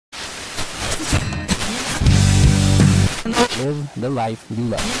live the life we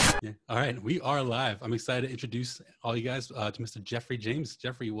love. Yeah. All right, we are live. I'm excited to introduce all you guys to Mr. Jeffrey James.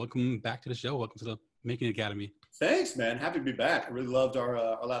 Jeffrey, welcome back to the show. Welcome to the Making Academy. Thanks, man. Happy to be back. I really loved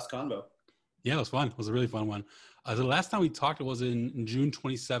our last convo. Yeah, it was fun. It was a really fun one. The last time we talked was in June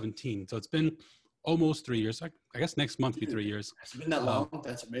 2017. So it's been almost 3 years. I guess next month will be 3 years. It's been that long?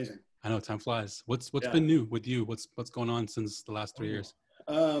 That's amazing. I know, time flies. What's been new with you? What's going on since the last 3 years?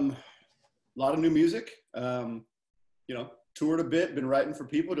 A lot of new music. Toured a bit, been writing for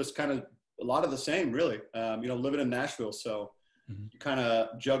people, just kind of a lot of the same, really. Living in Nashville, so you kind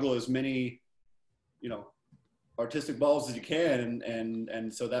of juggle as many, artistic balls as you can,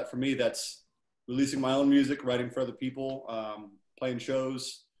 and so that for me, that's releasing my own music, writing for other people, playing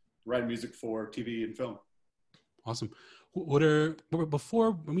shows, writing music for TV and film. Awesome.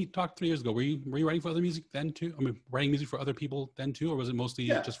 Before when we talked 3 years ago, were you writing for other music then too? I mean, writing music for other people then too, or was it mostly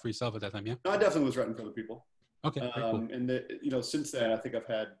just for yourself at that time? Yeah. No, I definitely was writing for other people. Okay. Cool. And since then, I think I've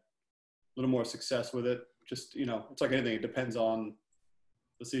had a little more success with it. Just it's like anything; it depends on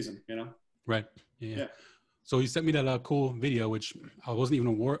the season. Right. Yeah. So you sent me that cool video, which I wasn't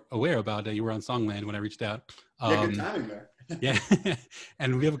even aware about that you were on Songland when I reached out. Good timing there. Yeah.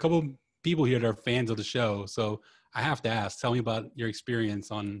 And we have a couple people here that are fans of the show. So I have to ask, tell me about your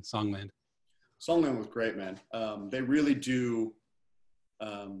experience on Songland. Songland was great, man. They really do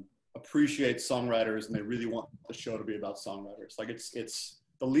appreciate songwriters, and they really want the show to be about songwriters. Like it's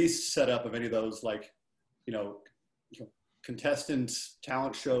the least set up of any of those, like, contestant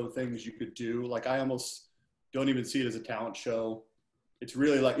talent show things you could do. Like I almost don't even see it as a talent show. It's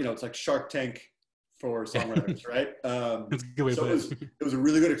really like, it's like Shark Tank for songwriters, right? That's a good way to put it. It was a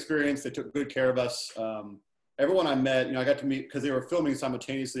really good experience. They took good care of us. Everyone I met, I got to meet, because they were filming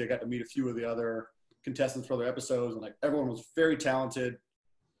simultaneously, I got to meet a few of the other contestants for other episodes, and like everyone was very talented.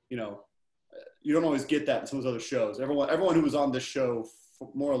 You don't always get that in some of those other shows. Everyone who was on this show,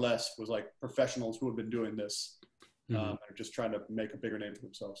 more or less, was like professionals who have been doing this, and are just trying to make a bigger name for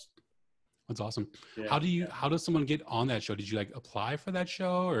themselves. That's awesome. Yeah. How does someone get on that show? Did you apply for that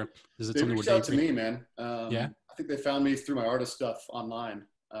show, or is it they something reached out to me, man? I think they found me through my artist stuff online.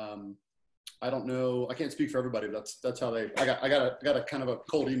 I don't know. I can't speak for everybody. That's how they. I got a kind of a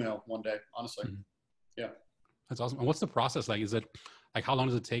cold email one day, honestly. Mm-hmm. Yeah. That's awesome. And what's the process like? Is it like, how long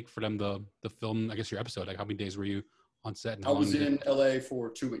does it take for them to film, I guess, your episode? Like, how many days were you on set? And I was in LA for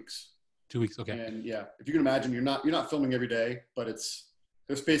 2 weeks. 2 weeks. Okay. And yeah, if you can imagine, you're not filming every day, but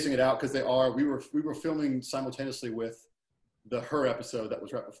they're spacing it out, because we were filming simultaneously with her episode that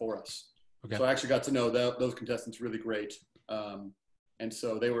was right before us. Okay. So I actually got to know those contestants really great. And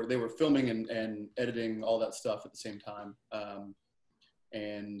so they were filming and editing all that stuff at the same time.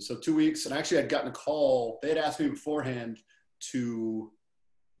 And so 2 weeks, and actually I'd gotten a call. They had asked me beforehand to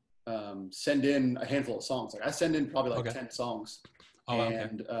send in a handful of songs. Like I send in probably 10 songs. Oh,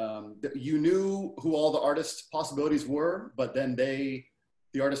 and you knew who all the artist possibilities were, but then the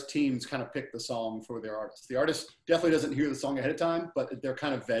artist teams kind of pick the song for their artist. The artist definitely doesn't hear the song ahead of time, but they're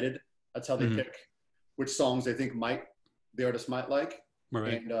kind of vetted. That's how they pick which songs they think the artist might like.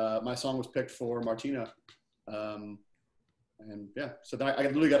 Right. And my song was picked for Martina. So then I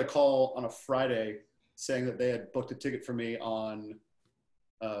literally got a call on a Friday saying that they had booked a ticket for me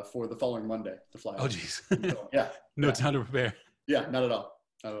for the following Monday to fly out. Oh, geez. So, yeah. No time to prepare. Yeah, not at all.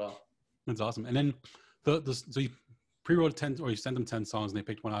 Not at all. That's awesome. And then so you pre-wrote 10, or you sent them 10 songs, and they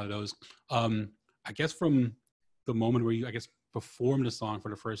picked one out of those. I guess from the moment where you, performed a song for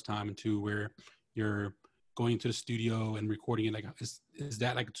the first time to where you're going to the studio and recording it, like is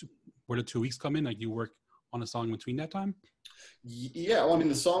that where the 2 weeks come in? Like you work on a song in between that time? Yeah, well, I mean,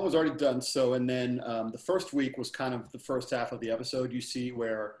 the song was already done. So, and then the first week was kind of the first half of the episode. You see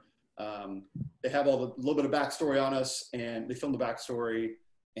where they have a little bit of backstory on us, and they film the backstory,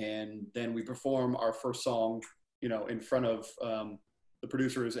 and then we perform our first song, in front of the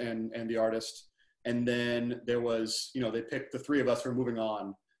producers and the artist. And then there was, they picked the three of us who were moving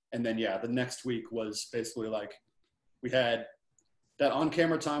on. And then, the next week was basically like, we had that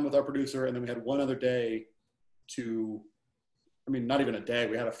on-camera time with our producer, and then we had one other day not even a day.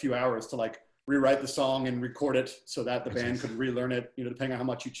 We had a few hours to rewrite the song and record it so that the band could relearn it, depending on how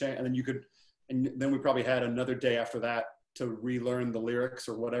much you change. And then and then we probably had another day after that to relearn the lyrics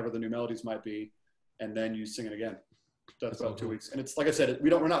or whatever the new melodies might be. And then you sing it again. That's about 2 weeks. And it's, like I said,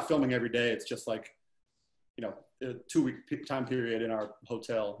 we're not filming every day. It's just a 2 week time period in our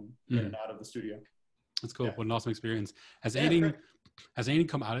hotel, in and out of the studio. That's cool. Yeah. What an awesome experience. Has anything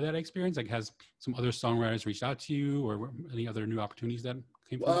come out of that experience? Like, has some other songwriters reached out to you, or any other new opportunities that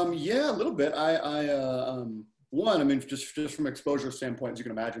came from? Yeah, a little bit. Just from exposure standpoint, as you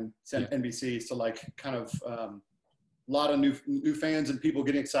can imagine, NBC. So kind of lot of new fans and people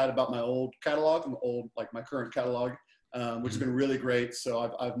getting excited about my old catalog, my current catalog, which has been really great.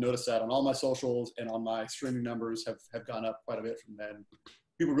 So I've noticed that on all my socials and on my streaming numbers have gone up quite a bit from then.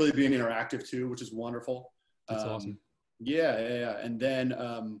 People really being interactive too, which is wonderful. That's awesome. Yeah. And then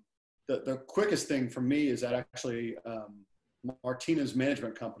the quickest thing for me is that actually Martina's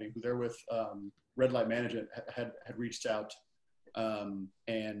management company, who they're with, Red Light Management, had reached out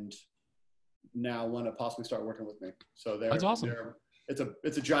and now want to possibly start working with me. So that's awesome.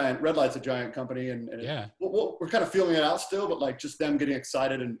 It's a giant, Red Light's a giant company, and yeah, we're kind of feeling it out still, but like just them getting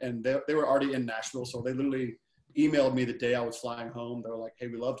excited, and they were already in Nashville, so they literally emailed me the day I was flying home. They were like, hey,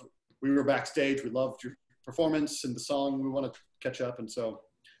 we were backstage, we loved your performance and the song, we want to catch up. And so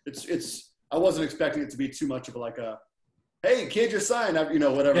I wasn't expecting it to be too much of like a, hey kid, you're signed,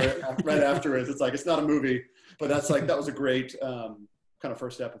 whatever. Right afterwards, it's like, it's not a movie, but that was a great kind of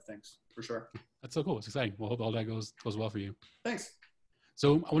first step of things for sure. That's so cool. It's exciting. Well, hope all that goes well for you. Thanks.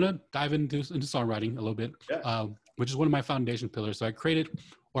 So I want to dive into songwriting a little bit, which is one of my foundation pillars. So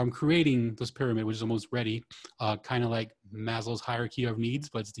I'm creating this pyramid, which is almost ready, kind of like Maslow's hierarchy of needs,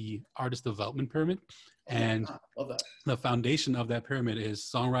 but it's the artist development pyramid. And love that. The foundation of that pyramid is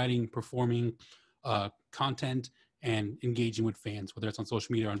songwriting, performing, content, and engaging with fans, whether it's on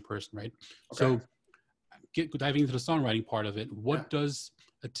social media or in person, right? Okay. So diving into the songwriting part of it, what does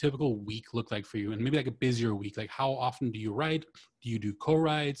a typical week look like for you? And maybe like a busier week, like how often do you write? Do you do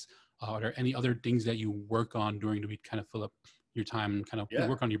co-writes? Are there any other things that you work on during the week, kind of fill up your time and kind of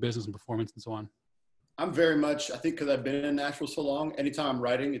work on your business and performance and so on? I'm very much, I think, because I've been in Nashville so long, anytime I'm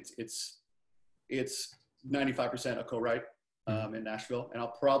writing, it's 95% a co-write in Nashville. And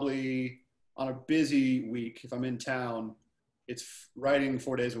I'll probably, on a busy week, if I'm in town, it's writing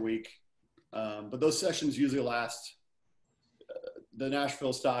 4 days a week. But those sessions usually last, the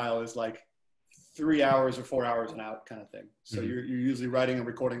Nashville style is like 3 hours or 4 hours and out kind of thing. So you're usually writing and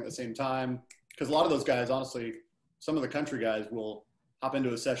recording at the same time. Because a lot of those guys, honestly, some of the country guys will hop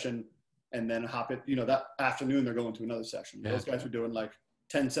into a session and then that afternoon they're going to another session. Yeah. Those guys are doing like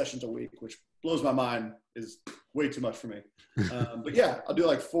 10 sessions a week, which blows my mind, is way too much for me. But yeah, I'll do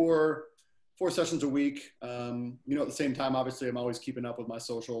like four sessions a week. At the same time, obviously I'm always keeping up with my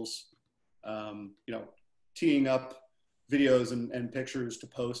socials, teeing up videos and pictures to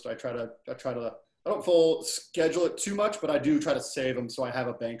post. I don't full schedule it too much, but I do try to save them. So I have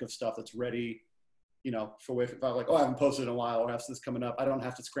a bank of stuff that's ready, for if I'm like, I haven't posted in a while or I have this coming up, I don't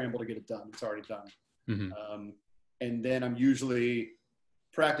have to scramble to get it done. It's already done. Mm-hmm. And then I'm usually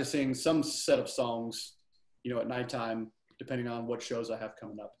practicing some set of songs, at nighttime, depending on what shows I have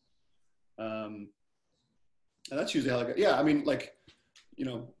coming up. And that's usually how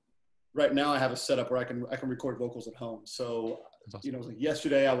right now I have a setup where I can record vocals at home. So, awesome.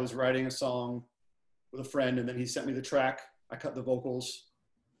 Yesterday I was writing a song with a friend and then he sent me the track. I cut the vocals.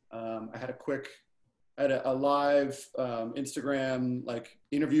 I had a live Instagram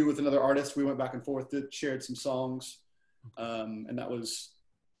interview with another artist. We went back and forth, shared some songs. And that was,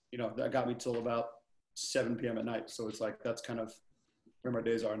 that got me till about 7 p.m. at night. So it's like, that's kind of where my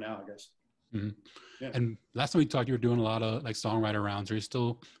days are now, I guess. Mm-hmm. Yeah. And last time we talked, you were doing a lot of songwriter rounds. Are you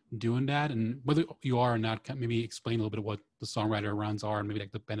still doing that? And whether you are or not, maybe explain a little bit of what the songwriter rounds are and maybe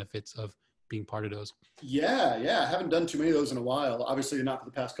the benefits of being part of those. Yeah. I haven't done too many of those in a while. Obviously not for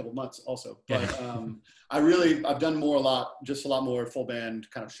the past couple of months also, but I've done a lot more full band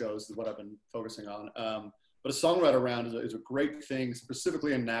kind of shows is what I've been focusing on. But a songwriter round is a great thing,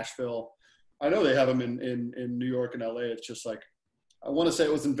 specifically in Nashville. I know they have them in New York and LA. It's just like, I want to say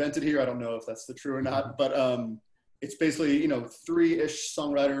it was invented here. I don't know if that's true or not, but it's basically, 3-ish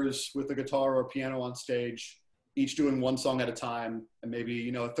songwriters with a guitar or a piano on stage, each doing one song at a time, and maybe,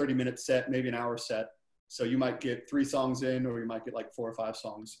 a 30-minute set, maybe an hour set. So you might get 3 songs in, or you might get 4 or 5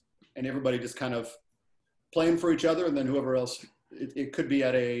 songs, and everybody just kind of playing for each other. And then whoever else, it could be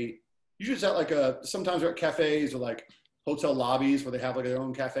usually it's at sometimes they're at cafes or hotel lobbies where they have their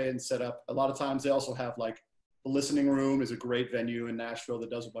own cafe and set up. A lot of times they also have the Listening Room is a great venue in Nashville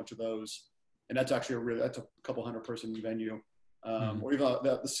that does a bunch of those. And that's actually that's a couple 100-person venue. Or even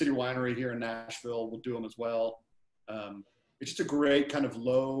the City Winery here in Nashville will do them as well. It's just a great kind of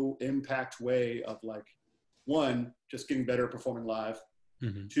low impact way of one, just getting better at performing live.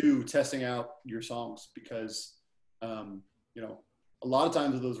 Mm-hmm. 2, testing out your songs because, a lot of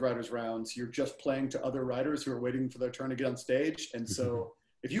times with those writers rounds, you're just playing to other writers who are waiting for their turn to get on stage. And so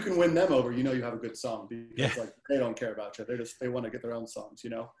if you can win them over, you have a good song because they don't care about you. They want to get their own songs,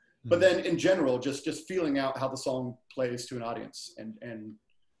 Mm-hmm. But then in general, just feeling out how the song plays to an audience. And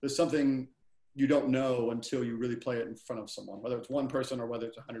there's something you don't know until you really play it in front of someone, whether it's one person or whether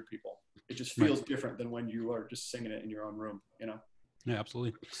it's 100 people. It just feels different than when you are just singing it in your own room, you know? Yeah,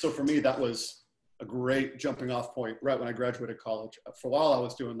 absolutely. So for me, that was a great jumping off point right when I graduated college. For a while, I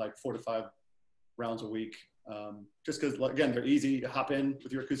was doing like 4 to 5 rounds a week. Just because, again, they're easy. You hop in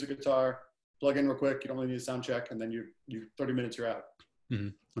with your acoustic guitar, plug in real quick. You don't really need a sound check. And then you 30 minutes, you're out. Mm-hmm.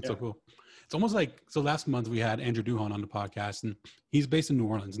 That's so cool. It's almost like, so last month we had Andrew Duhon on the podcast, and he's based in New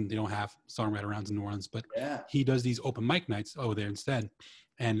Orleans, and they don't have songwriter rounds in New Orleans, but he does these open mic nights over there instead.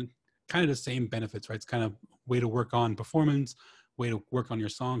 And kind of the same benefits, right? It's kind of way to work on performance, way to work on your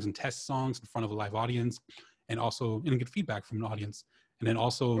songs and test songs in front of a live audience, and also get feedback from an audience. And then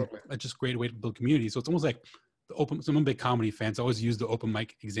also a just great way to build community. So it's almost like some I'm big comedy fans always use the open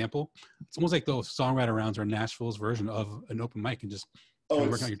mic example. It's almost like those songwriter rounds are Nashville's version of an open mic, and just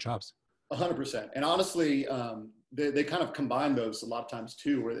working out your chops. 100%. And honestly, they kind of combine those a lot of times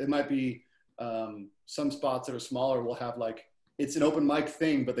too, where it might be some spots that are smaller will have like, it's an open mic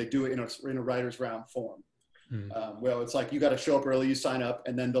thing, but they do it in a writer's round form. Well, it's like you got to show up early, you sign up,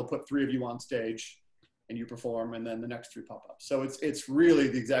 and then they'll put 3 of you on stage and you perform, and then the next 3 pop up. So it's really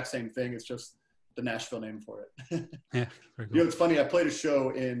the exact same thing. It's just the Nashville name for it. Yeah, very cool. You know, it's funny. I played a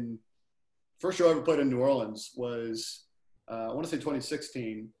show first show I ever played in New Orleans was, I want to say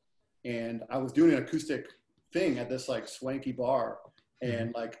 2016. And I was doing an acoustic thing at this like swanky bar.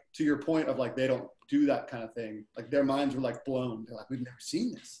 And like, to your point of like, they don't do that kind of thing. Like their minds were like blown. They're like, we've never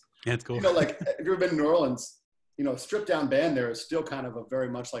seen this. Yeah, it's cool. You know, like if you've ever been to New Orleans, you know, stripped down band there is still kind of a very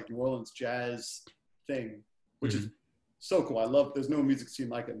much like New Orleans jazz thing, which is so cool. I love, there's no music scene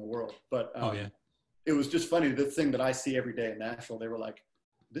like it in the world, but it was just funny. The thing that I see every day in Nashville, they were like,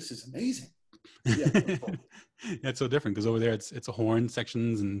 this is amazing. Yeah, cool. Yeah, it's so different because over there it's a horn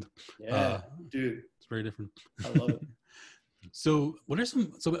sections and dude, it's very different. I love it. So what are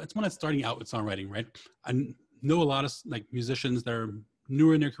so it's when I'm starting out with songwriting, right? I know a lot of like musicians that are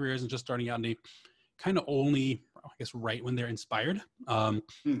newer in their careers and just starting out, and they kind of only, I guess, write when they're inspired.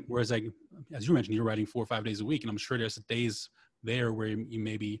 Whereas like, as you mentioned, you're writing 4 or 5 days a week, and I'm sure there's days there where you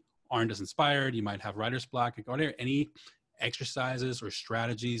maybe aren't as inspired. You might have writer's block. Like, are there any exercises or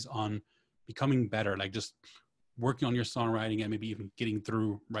strategies on becoming better, like just working on your songwriting and maybe even getting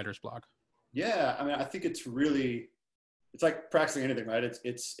through writer's block? Yeah, I mean, I think it's like practicing anything, right?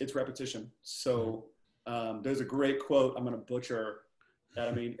 It's repetition. So there's a great quote I'm going to butcher that.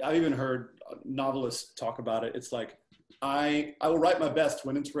 I mean, I've even heard novelists talk about it. It's like, I will write my best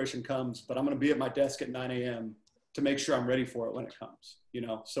when inspiration comes, but I'm going to be at my desk at 9 a.m. to make sure I'm ready for it when it comes, you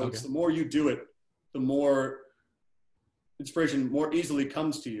know? So it's the more you do it, the more inspiration more easily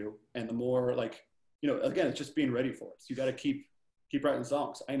comes to you, and the more like, you know, again, it's just being ready for it. So you got to keep writing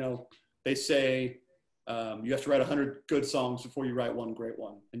songs. I know they say you have to write 100 good songs before you write one great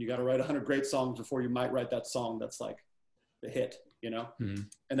one, and you got to write 100 great songs before you might write that song that's like the hit, you know.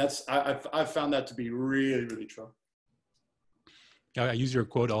 And that's I've found that to be really, really true. Yeah, I use your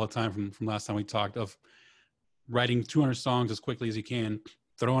quote all the time from last time we talked of writing 200 songs as quickly as you can,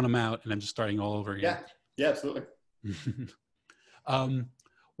 throwing them out, and then just starting all over again. Yeah, absolutely.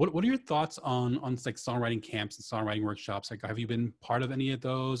 What are your thoughts on like songwriting camps and songwriting workshops? Like, have you been part of any of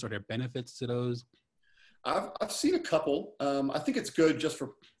those? Are there benefits to those? I've seen a couple. I think it's good just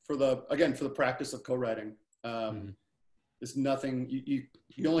for the practice of co-writing. There's nothing, you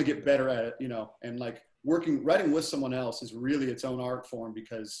only get better at it, you know, and like writing with someone else is really its own art form,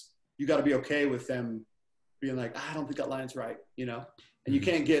 because you got to be okay with them being like, I don't think that line's right, you know, and you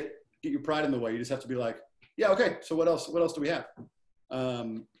can't get your pride in the way. You just have to be like, yeah, okay, so what else do we have?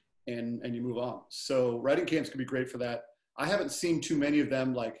 And you move on. So writing camps can be great for that. I haven't seen too many of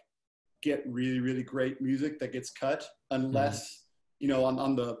them like get really, really great music that gets cut, unless, you know,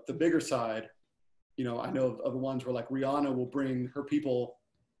 on the bigger side, you know, I know of the ones where like Rihanna will bring her people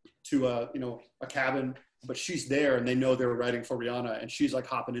to a cabin, but she's there and they know they're writing for Rihanna, and she's like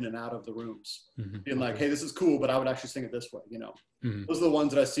hopping in and out of the rooms being like, hey, this is cool, but I would actually sing it this way, you know. Those are the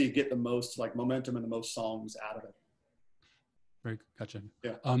ones that I see get the most like momentum and the most songs out of it. Very gotcha.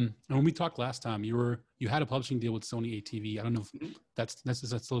 Yeah. And when we talked last time, you had a publishing deal with Sony-ATV. I don't know if that's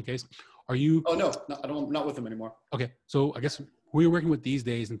still the case. Are you? Oh no, I'm not with them anymore. Okay, so I guess who are you working with these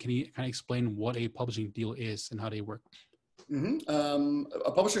days, and can you kind of explain what a publishing deal is and how they work?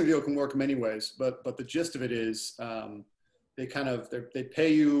 A publishing deal can work many ways, but the gist of it is they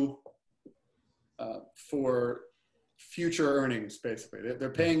pay you for future earnings. Basically, they're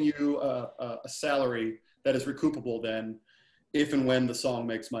paying you a salary that is recoupable then if and when the song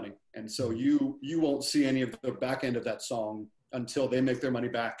makes money. And so you won't see any of the back end of that song until they make their money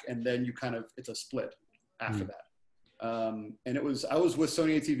back, and then it's a split after that. And I was with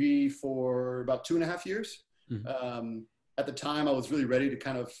Sony-ATV for about 2.5 years. at the time I was really ready to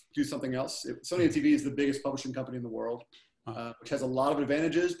kind of do something else. Sony-ATV is the biggest publishing company in the world, which has a lot of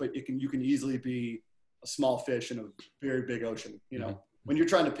advantages, but you can easily be a small fish in a very big ocean. You know, when you're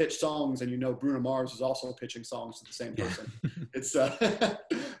trying to pitch songs and you know Bruno Mars is also pitching songs to the same person, it's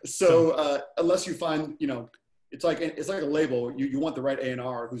unless you find, you know, it's like a label. You want the right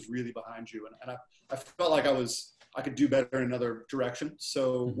A&R who's really behind you, and I felt like I could do better in another direction.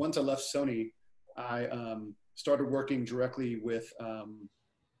 So once I left Sony, I started working directly with a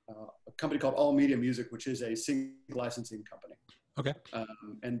company called All Media Music, which is a sync licensing company. Okay.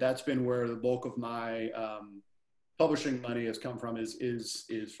 And that's been where the bulk of my publishing money has come from, is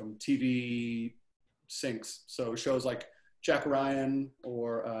from TV syncs. So shows like Jack Ryan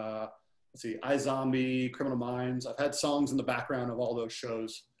or let's see, iZombie, Criminal Minds. I've had songs in the background of all those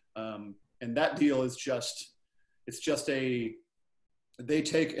shows. And that deal is they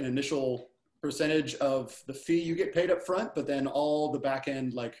take an initial percentage of the fee you get paid up front, but then all the back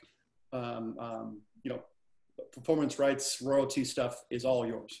end, like, you know, performance rights, royalty stuff is all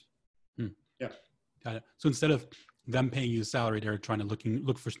yours. Yeah. Got it. So instead of them paying you a salary, they're trying to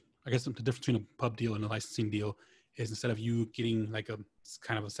look for, I guess the difference between a pub deal and a licensing deal is instead of you getting like a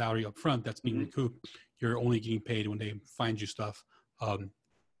kind of a salary up front that's being recouped, you're only getting paid when they find you stuff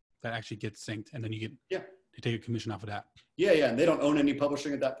that actually gets synced, and then you get, they take a commission off of that. Yeah. And they don't own any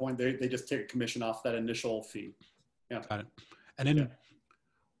publishing at that point. They just take a commission off that initial fee. Yeah. Got it. And then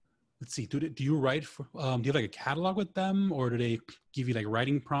let's see, do you write for, do you have like a catalog with them, or do they give you like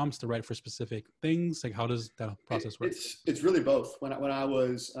writing prompts to write for specific things? Like, how does that process work? It's really both. When I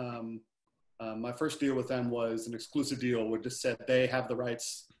was, my first deal with them was an exclusive deal where just said they have the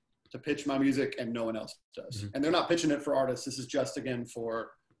rights to pitch my music and no one else does. And they're not pitching it for artists. This is just, again,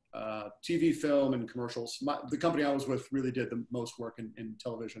 for TV, film, and commercials. The company I was with really did the most work in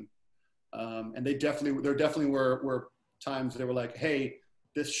television. And there definitely were times they were like, hey,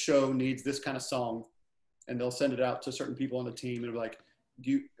 this show needs this kind of song, and they'll send it out to certain people on the team and be like,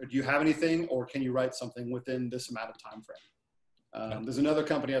 do you have anything, or can you write something within this amount of time frame? There's another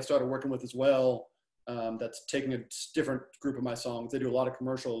company I started working with as well, that's taking a different group of my songs. They do a lot of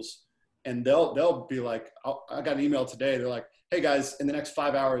commercials, and they'll be like, I got an email today. They're like, hey guys, in the next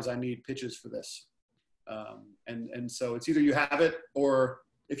 5 hours, I need pitches for this. And so it's either you have it, or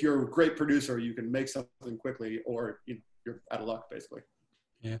if you're a great producer, you can make something quickly, or you're out of luck, basically.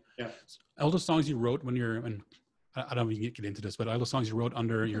 Yeah. All the songs you wrote when you're, and I don't even get into this, but all the songs you wrote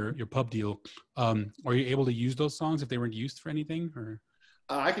under your pub deal, are you able to use those songs if they weren't used for anything, or?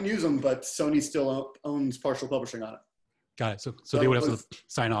 I can use them, but Sony still owns partial publishing on it. Got it. So they would have to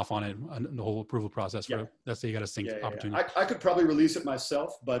sign off on it, on the whole approval process. Let's say you got a sync opportunity. I could probably release it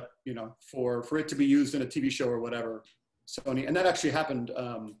myself, but for it to be used in a TV show or whatever, Sony, and that actually happened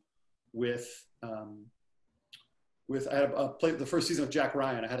I had played the first season of Jack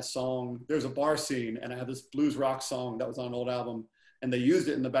Ryan. I had a song, there's a bar scene, and I had this blues rock song that was on an old album, and they used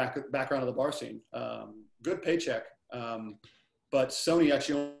it in the background of the bar scene. Good paycheck. But Sony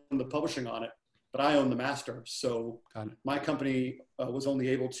actually owned the publishing on it, but I own the master. So my company was only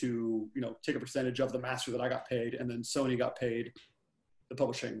able to, take a percentage of the master that I got paid, and then Sony got paid the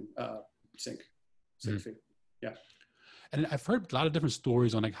publishing sync fee. Yeah. And I've heard a lot of different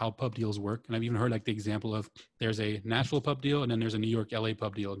stories on like how pub deals work. And I've even heard like the example of there's a Nashville pub deal and then there's a New York, LA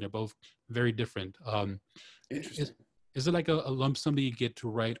pub deal, and they're both very different. Interesting. Is it like a lump sum that you get to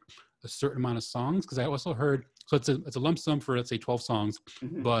write a certain amount of songs? Because I also heard, so it's a lump sum for, let's say 12 songs,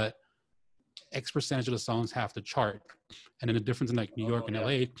 but X percentage of the songs have to chart. And then the difference in like New York and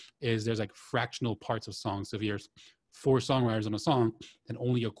LA is there's like fractional parts of songs. So if there's 4 songwriters on a song, then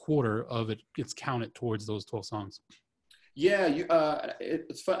only a quarter of it gets counted towards those 12 songs. Yeah,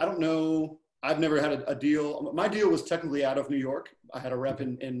 it's fun. I don't know. I've never had a deal. My deal was technically out of New York. I had a rep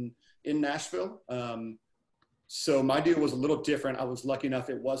in Nashville. So my deal was a little different. I was lucky enough.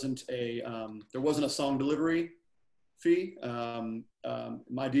 It wasn't there wasn't a song delivery fee.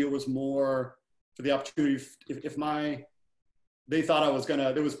 My deal was more for the opportunity. If they thought I was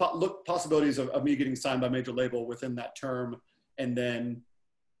gonna, there was possibilities of me getting signed by a major label within that term, and then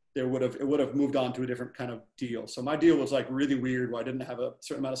it would have moved on to a different kind of deal. So my deal was like really weird, where I didn't have a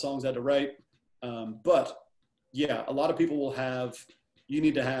certain amount of songs I had to write. But yeah, a lot of people you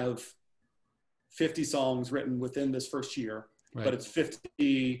need to have 50 songs written within this first year, but it's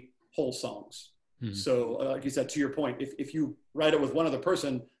 50 whole songs. So like you said, to your point, if you write it with one other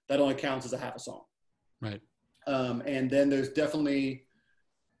person, that only counts as a half a song. Right. And then there's definitely,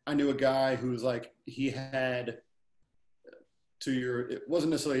 I knew a guy who was like, he had it wasn't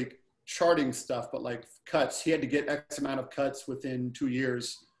necessarily charting stuff, but like cuts. He had to get X amount of cuts within 2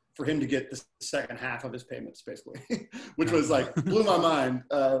 years for him to get the second half of his payments, basically, which was like, blew my mind.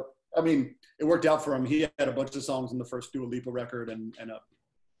 I mean, it worked out for him. He had a bunch of songs in the first Dua Lipa record, and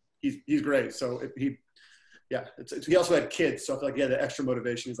he's great. So he also had kids, so I feel like he had the extra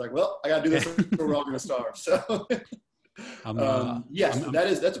motivation. He's like, well, I got to do this, or we're all going to starve. So yes,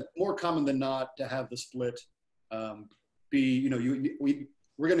 that's more common than not to have the split be,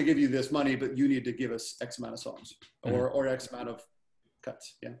 we're going to give you this money, but you need to give us X amount of songs or X amount of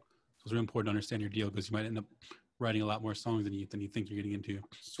cuts. Yeah. It's really important to understand your deal, because you might end up writing a lot more songs than you think you're getting into.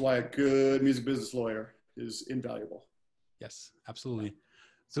 That's why a good music business lawyer is invaluable. Yes, absolutely.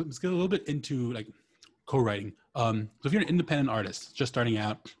 So let's get a little bit into like co-writing. So if you're an independent artist just starting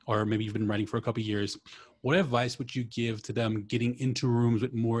out, or maybe you've been writing for a couple of years, what advice would you give to them getting into rooms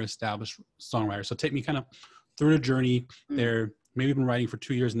with more established songwriters? So take me kind of through the journey. They're maybe been writing for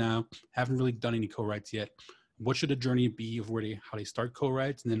 2 years now, haven't really done any co-writes yet. What should the journey be of how they start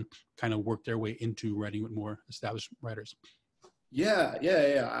co-writes and then kind of work their way into writing with more established writers? Yeah.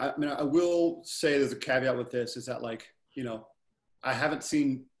 I mean, I will say there's a caveat with this, is that like, I haven't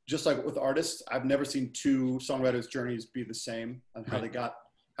seen, just like with artists, I've never seen two songwriters' journeys be the same on how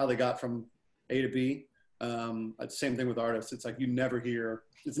they got from A to B. Same thing with artists. It's like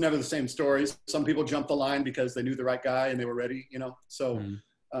it's never the same stories. Some people jump the line because they knew the right guy and they were ready, So,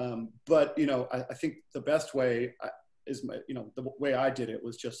 but I think the best way is the way I did it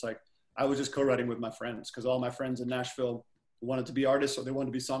was just like, I was just co-writing with my friends, because all my friends in Nashville wanted to be artists, or they wanted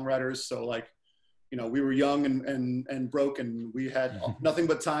to be songwriters. So like, we were young and broke, and we had nothing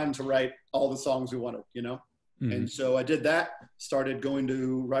but time to write all the songs we wanted, And so I did that, started going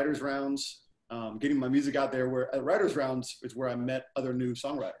to writers' rounds, getting my music out there, where at writers' rounds is where I met other new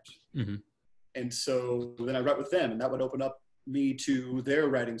songwriters. And so then I write with them, and that would open up me to their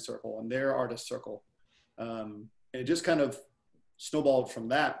writing circle and their artist circle. And it just kind of snowballed from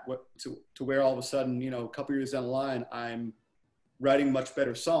that to where all of a sudden, a couple years down the line, I'm writing much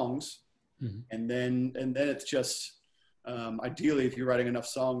better songs. And then it's just, ideally, if you're writing enough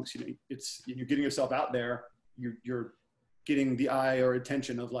songs, you're getting yourself out there, you're getting the eye or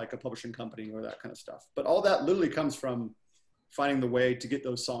attention of like a publishing company or that kind of stuff. But all that literally comes from finding the way to get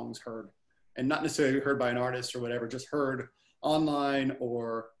those songs heard, and not necessarily heard by an artist or whatever, just heard online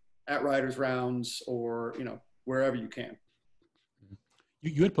or at writers' rounds or, wherever you can.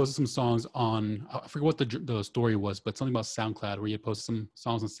 You had posted some songs on, I forget what the story was, but something about SoundCloud, where you had posted some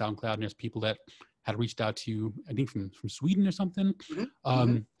songs on SoundCloud, and there's people that had reached out to you, I think from Sweden or something,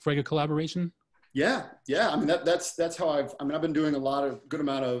 for like a collaboration. Yeah. I mean, that's how I've been doing a good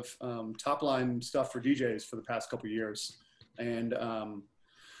amount of top line stuff for DJs for the past couple of years. And a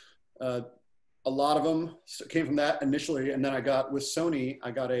lot of them came from that initially. And then with Sony,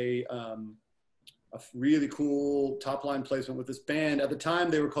 I got a really cool top line placement with this band. At the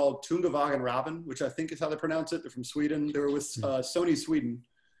time, they were called Tungevagen Raben, which I think is how they pronounce it. They're from Sweden. They were with Sony Sweden.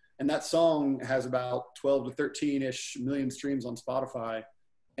 And that song has about 12 to 13-ish million streams on Spotify.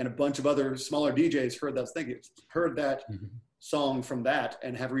 And a bunch of other smaller DJs heard that song from that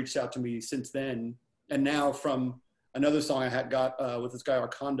and have reached out to me since then. And now from another song I got with this guy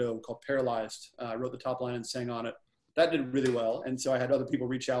Arcando called Paralyzed. I wrote the top line and sang on it. That did really well. And so I had other people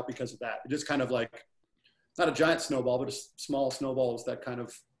reach out because of that. It just kind of like, not a giant snowball, but just small snowballs that kind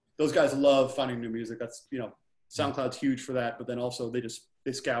of, those guys love finding new music. That's, SoundCloud's huge for that. But then also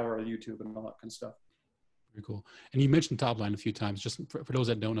they scour YouTube and all that kind of stuff. Very cool. And you mentioned top line a few times. Just for those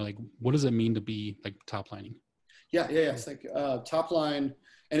that don't know, like, what does it mean to be like top lining? Yeah. It's like top line.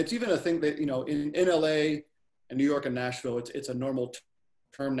 And it's even a thing that, in LA and New York and Nashville, it's a normal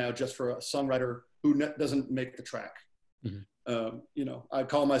term now just for a songwriter who doesn't make the track. I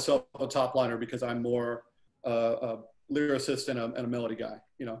call myself a top liner because I'm more a lyricist and a melody guy.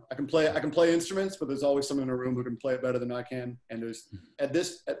 I can play instruments, but there's always someone in a room who can play it better than I can. And there's at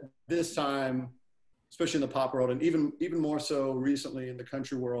this time, especially in the pop world, and even more so recently in the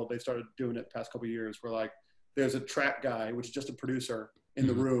country world, they started doing it the past couple of years, where like there's a track guy, which is just a producer in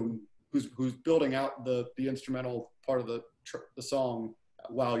the room who's building out the instrumental part of the song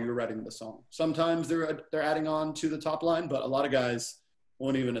while you're writing the song. Sometimes they're adding on to the top line, but a lot of guys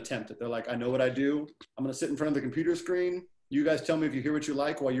won't even attempt it. They're like, I know what I do. I'm going to sit in front of the computer screen. You guys tell me if you hear what you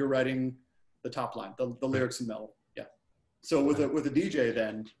like while you're writing the top line, the lyrics and melody. Yeah. So with a DJ,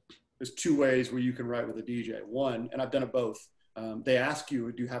 then there's two ways where you can write with a DJ. One, and I've done it both. They ask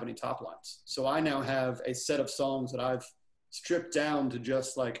you, do you have any top lines? So I now have a set of songs that I've stripped down to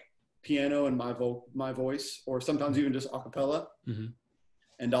just like piano and my voice, or sometimes even just a cappella.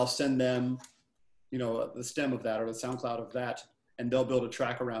 And I'll send them, the stem of that or the SoundCloud of that, and they'll build a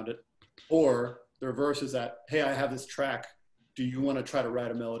track around it. Or the reverse is that, hey, I have this track do you want to try to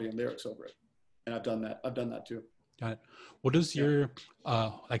write a melody and lyrics over it? And I've done that too. Got it. What does your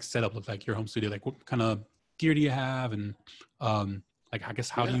like setup look like? Your home studio, like what kind of gear do you have, and like I guess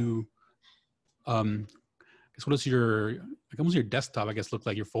how do you I guess what does your like almost your desktop I guess look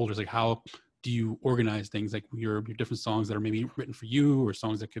like, your folders, like how do you organize things, like your different songs that are maybe written for you or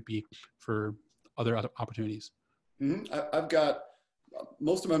songs that could be for other opportunities? Mm-hmm. I've got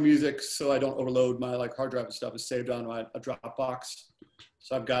most of my music, so I don't overload my like hard drive and stuff, is saved on a Dropbox.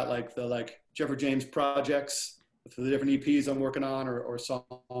 So I've got like the Jeffrey James projects for the different EPs I'm working on or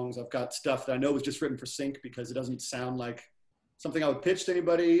songs. I've got stuff that I know was just written for sync because it doesn't sound like something I would pitch to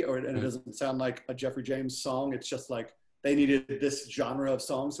anybody, and it doesn't sound like a Jeffrey James song. It's just like they needed this genre of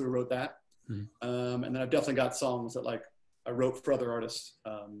songs, so we wrote that. And then I've definitely got songs that like I wrote for other artists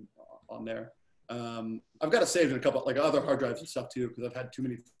on there. I've got it saved in a couple like other hard drives and stuff too, because I've had too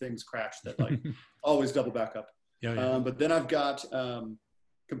many things crash that like always double back up. But then I've got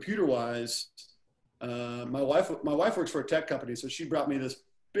computer-wise, my wife works for a tech company, so she brought me this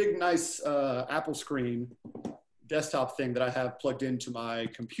big, nice Apple screen desktop thing that I have plugged into my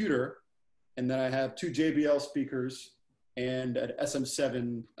computer, and then I have 2 JBL speakers and an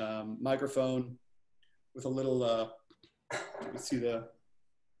SM7 microphone with a little. You see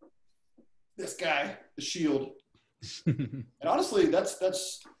this guy, the Shield, and honestly, that's. I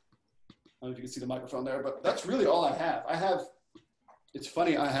don't know if you can see the microphone there, but that's really all I have. It's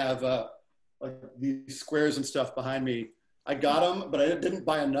funny, I have like these squares and stuff behind me. I got them, but I didn't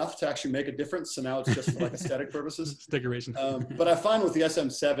buy enough to actually make a difference. So now it's just for like aesthetic purposes. Decoration. But I find with the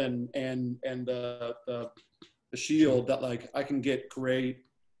SM7 and the Shield that like I can get great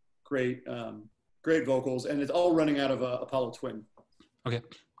vocals, and it's all running out of a Apollo Twin. Okay.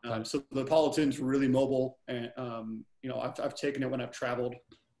 So the Apollo Twin's really mobile, and you know I've taken it when I've traveled.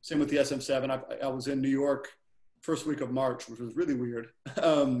 Same with the SM7. I was in New York first week of March, which was really weird.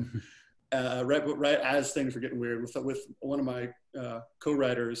 Right as things were getting weird with one of my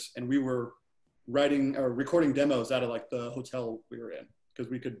co-writers, and we were writing or recording demos out of like the hotel we were in,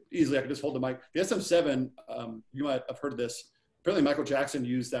 because I could just hold the mic. The SM7, you might have heard this. Apparently Michael Jackson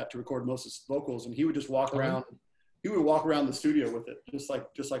used that to record most of his vocals, and he would just walk around. He would walk around the studio with it, just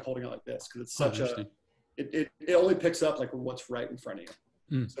like holding it like this, because it's such it only picks up like what's right in front of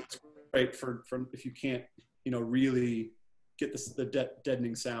you. So it's great for if you can't really get the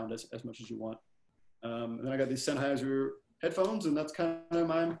deadening sound as much as you want. And then I got these Sennheiser headphones, and that's kind of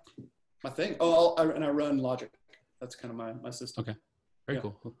my thing. And I run Logic. That's kind of my system. Okay, very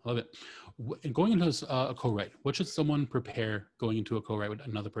cool. I love it. And going into a co-write, what should someone prepare going into a co-write with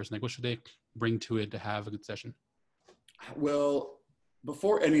another person? Like, what should they bring to it to have a good session? Well,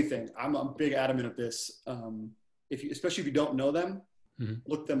 before anything, I'm a big adamant of this. Especially if you don't know them,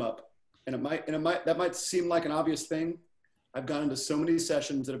 look them up. And that might seem like an obvious thing. I've gone into so many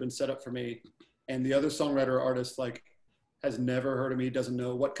sessions that have been set up for me, and the other songwriter or artist like has never heard of me, doesn't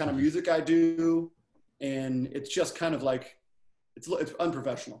know what kind of music I do, and it's just kind of like it's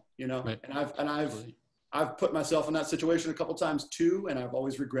unprofessional, Right. And I've put myself in that situation a couple times too, and I've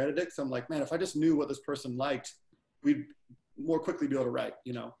always regretted it. So I'm like, man, if I just knew what this person liked, we'd more quickly be able to write,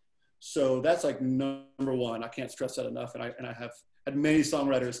 So that's like number one. I can't stress that enough, and I have had many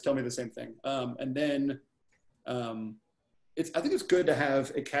songwriters tell me the same thing. And then I think it's good to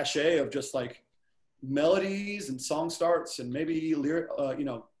have a cachet of just like melodies and song starts and maybe lyric,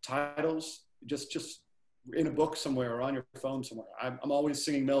 titles, just in a book somewhere or on your phone somewhere. I'm always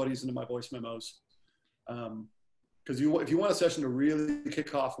singing melodies into my voice memos. Because if you want a session to really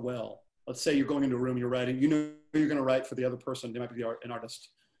kick off well, let's say you're going into a room, you're writing, you're going to write for the other person. They might be an artist,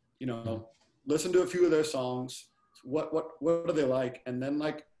 listen to a few of their songs. What do they like? And then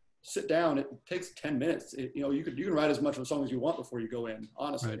like sit down. It takes 10 minutes. You can write as much of a song as you want before you go in.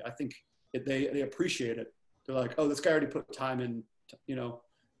 Honestly, right. I think they appreciate it. They're like, oh, this guy already put time in.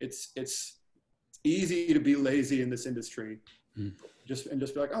 It's easy to be lazy in this industry. Just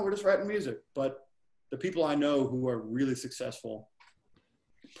be like, oh, we're just writing music. But the people I know who are really successful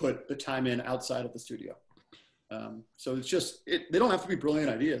put the time in outside of the studio. So it's just they don't have to be brilliant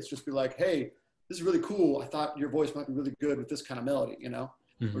ideas. Just be like, hey, this is really cool. I thought your voice might be really good with this kind of melody,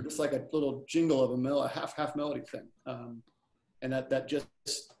 or just like a little jingle of a half melody thing. And that just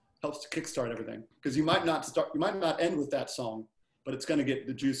helps to kickstart everything, because you might not end with that song, but it's going to get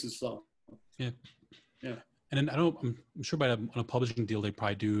the juices flowing. Yeah. And then I'm sure on a publishing deal, they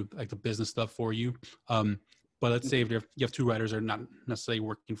probably do like the business stuff for you. But let's say if you have two writers that are not necessarily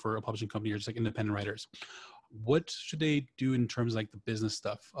working for a publishing company or just like independent writers, what should they do in terms of like the business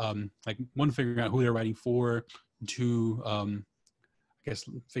stuff? Like one, figuring out who they're writing for, two, I guess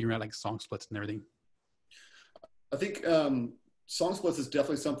figuring out like song splits and everything. I think song splits is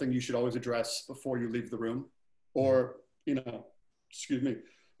definitely something you should always address before you leave the room. Or, you know, excuse me,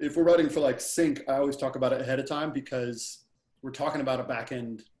 if we're writing for like sync, I always talk about it ahead of time because we're talking about a back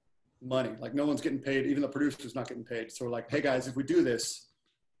end money. Like no one's getting paid, even the producer's not getting paid. So we're like, hey guys, if we do this,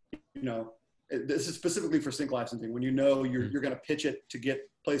 you know, this is specifically for sync licensing. When you know you're going to pitch it to get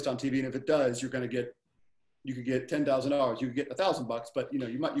placed on TV, and if it does, you could get $10,000, you could get $1,000, but you know,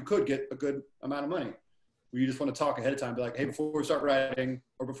 you could get a good amount of money. You just want to talk ahead of time, be like, hey, before we start writing,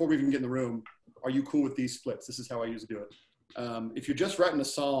 or before we even get in the room, are you cool with these splits? This is how I usually do it. If you're just writing a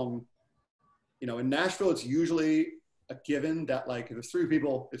song, you know, in Nashville, it's usually a given that like if it's 3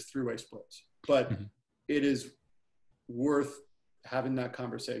 people, it's 3-way splits. But it is worth having that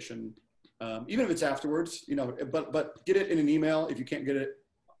conversation, even if it's afterwards, you know. But get it in an email if you can't get it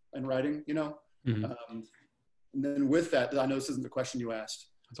in writing, you know. And then with that, I know this isn't the question you asked.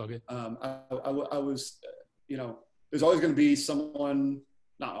 That's all good. I was, you know, there's always going to be someone,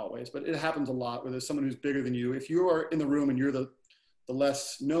 not always, but it happens a lot where there's someone who's bigger than you. If you are in the room and you're the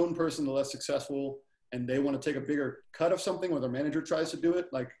less known person, the less successful, and they want to take a bigger cut of something, or their manager tries to do it,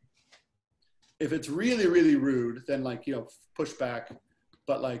 like if it's really, really rude, then like, you know, push back.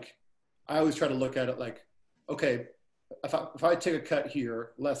 But like, I always try to look at it like, okay, if I take a cut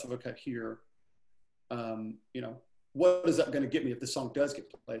here, less of a cut here, you know, what is that going to get me if the song does get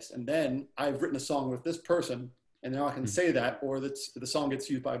placed? And then I've written a song with this person, and now I can say that, or that the song gets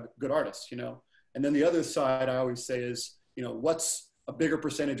used by a good artist, you know. And then the other side I always say is, you know, what's a bigger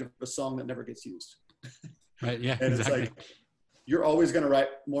percentage of a song that never gets used? Right. Yeah. And exactly. it's like, you're always going to write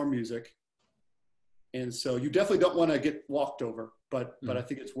more music. And so you definitely don't want to get walked over, but I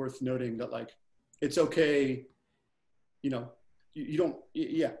think it's worth noting that like, it's okay. You know, you don't,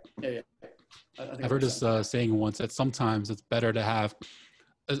 yeah. I've heard this saying once that sometimes it's better to have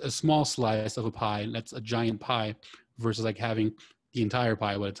a small slice of a pie that's a giant pie versus like having the entire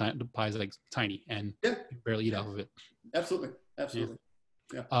pie where the pie is like tiny and you barely eat off of it. Absolutely.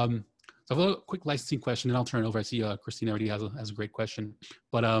 Yeah. So I have a quick licensing question, and I'll turn it over. I see Christina already has a great question.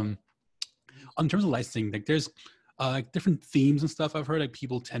 But in terms of licensing, like there's like different themes and stuff I've heard like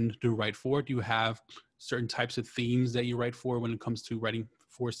people tend to write for. Do you have certain types of themes that you write for when it comes to writing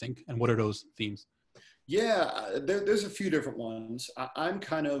for sync, and what are those themes? Yeah, there's a few different ones. I'm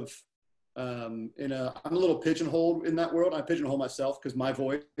kind of I'm a little pigeonholed in that world. I pigeonhole myself because my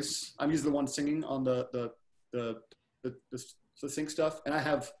voice, I'm usually the one singing on the sync stuff, and I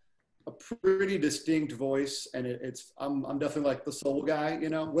have a pretty distinct voice, and I'm definitely like the soul guy, you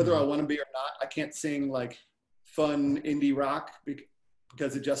know, whether I want to be or not. I can't sing like fun indie rock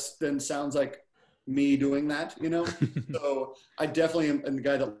because it just then sounds like me doing that, you know. So I definitely am the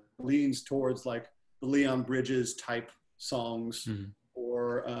guy that leans towards like the Leon Bridges type songs,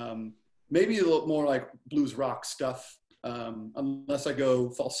 or maybe a little more like blues rock stuff, unless I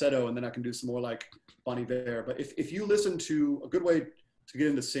go falsetto, and then I can do some more like Bon Iver. But if you listen to a good way to get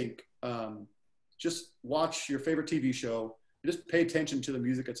into sync, just watch your favorite TV show and just pay attention to the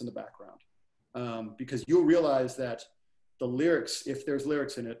music that's in the background, because you'll realize that the lyrics, if there's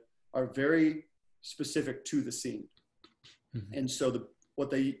lyrics in it, are very specific to the scene. And so what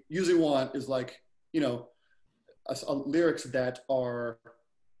they usually want is like, you know, lyrics that are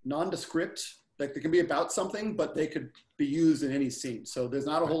nondescript, like they can be about something, but they could be used in any scene. So there's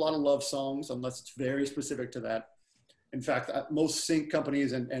not a whole lot of love songs unless it's very specific to that. In fact, most sync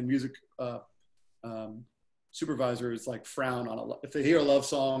companies and music supervisors like frown on if they hear a love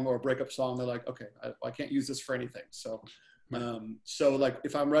song or a breakup song, they're like, okay, I can't use this for anything. So so like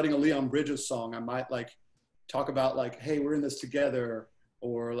if I'm writing a Leon Bridges song, I might like talk about like, hey, we're in this together,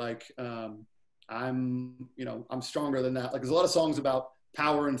 or like I'm stronger than that. Like there's a lot of songs about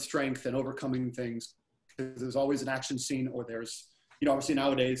power and strength and overcoming things, because there's always an action scene, or there's, you know, obviously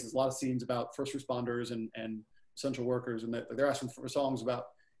nowadays there's a lot of scenes about first responders and essential workers, and they're asking for songs about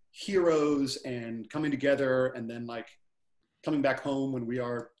heroes and coming together, and then like coming back home when we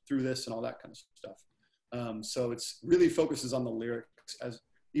are through this and all that kind of stuff. So it's really focuses on the lyrics as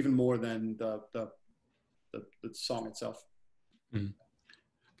even more than the song itself.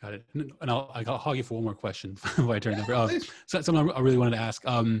 Got it. And I'll hog you for one more question before I turn it over. So something I really wanted to ask.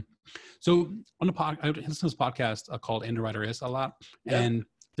 So on the I listen to this podcast called And the Writer Is a lot, and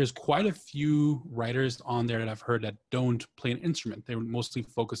there's quite a few writers on there that I've heard that don't play an instrument. They mostly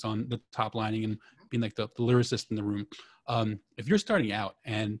focus on the top lining and being like the lyricist in the room. If you're starting out,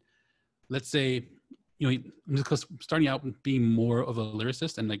 and let's say, you know, because starting out being more of a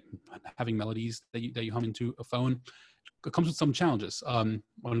lyricist and like having melodies that you hum into a phone, it comes with some challenges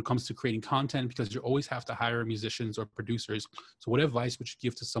when it comes to creating content, because you always have to hire musicians or producers. So what advice would you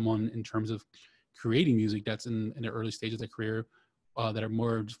give to someone in terms of creating music that's in the early stages of their career, that are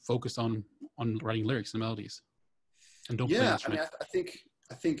more focused on writing lyrics and melodies, and don't play Yeah, I instrument? mean,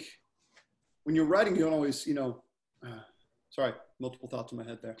 I think when you're writing, you don't always, sorry, multiple thoughts in my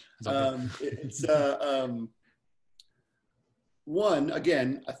head there. It's one,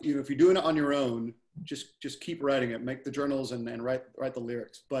 again, if you're doing it on your own, just keep writing it, make the journals and write the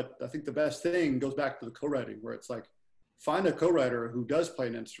lyrics. But I think the best thing goes back to the co-writing, where it's like, find a co-writer who does play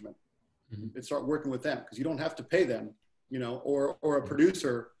an instrument and start working with them, because you don't have to pay them, or a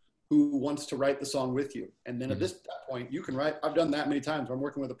producer who wants to write the song with you. And then at that point, you can write. I've done that many times where I'm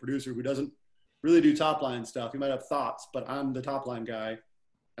working with a producer who doesn't really do top line stuff. He might have thoughts, but I'm the top line guy,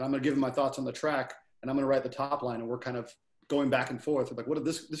 and I'm going to give him my thoughts on the track, and I'm going to write the top line, and we're kind of going back and forth. We're like, what would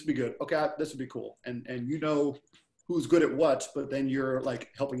this would be good? Okay, this would be cool. And who's good at what, but then you're like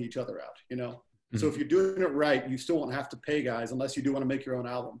helping each other out, So if you're doing it right, you still won't have to pay guys unless you do want to make your own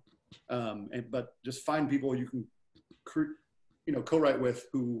album. But just find people you can, co-write with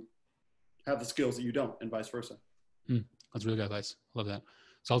who have the skills that you don't, and vice versa. That's really good advice. Love that.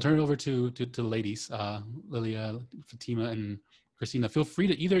 So I'll turn it over to the ladies, Lilia, Fatima, and Christina. Feel free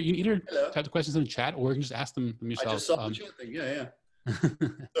to either type the questions in the chat, or you can just ask them yourself. I just saw the chat thing. Yeah.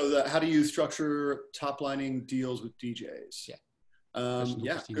 So how do you structure top lining deals with DJs?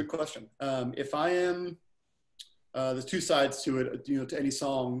 Good question. If I am, there's two sides to it, to any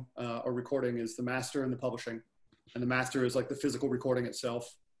song or recording, is the master and the publishing. And the master is like the physical recording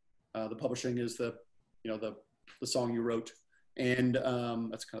itself. The publishing is the song you wrote. And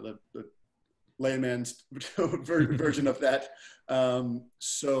that's kind of the layman's version of that.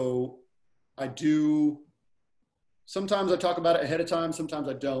 So I do, sometimes I talk about it ahead of time, sometimes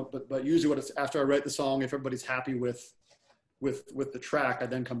I don't, but usually after I write the song, if everybody's happy with the track, I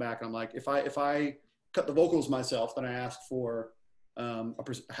then come back and I'm like, if I cut the vocals myself, then I ask for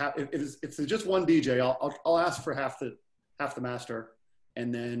if it's just one DJ, I'll ask for half the master.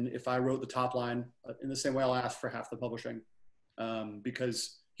 And then if I wrote the top line in the same way, I'll ask for half the publishing,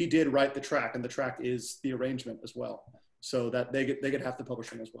 because he did write the track, and the track is the arrangement as well. So that they get half the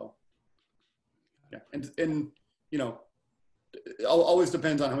publishing as well. Yeah. And it always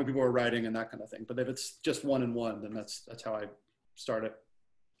depends on how many people are writing and that kind of thing. But if it's just one and one, then that's how I start it.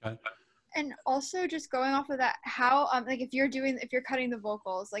 Got it. And also, just going off of that, how if you're cutting the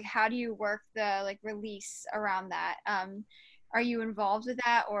vocals, like, how do you work the release around that? Are you involved with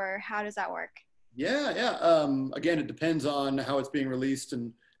that, or how does that work? Yeah. Again, it depends on how it's being released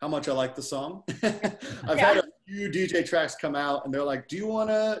and how much I like the song. I've had a few DJ tracks come out, and they're like, "Do you want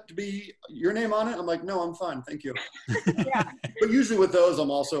to be your name on it?" I'm like, "No, I'm fine, thank you." But usually with those,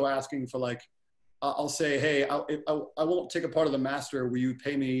 I'm also asking for I'll say, "Hey, I won't take a part of the master. Will you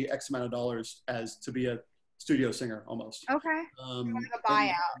pay me X amount of dollars as to be a studio singer, almost?" Okay. Like a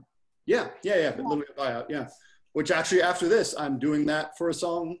buyout. Yeah. Literally a buyout. Yeah. Which actually, after this, I'm doing that for a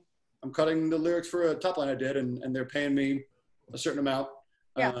song. I'm cutting the lyrics for a top line I did, and they're paying me a certain amount.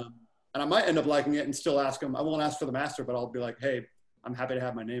 Yeah. And I might end up liking it and still ask them. I won't ask for the master, but I'll be like, "Hey, I'm happy to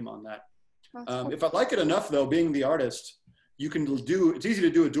have my name on that." Cool. If I like it enough, though, being the artist, it's easy to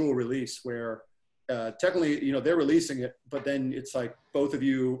do a dual release where technically, they're releasing it, but then it's like both of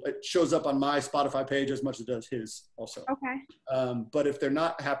you, it shows up on my Spotify page as much as it does his also. Okay. But if they're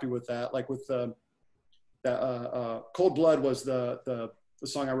not happy with that, like with Cold Blood was the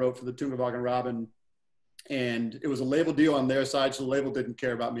song I wrote for the Tungewagen Robin, and it was a label deal on their side, so the label didn't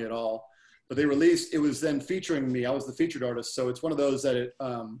care about me at all. But they released, it was then featuring me. I was the featured artist, so it's one of those that it,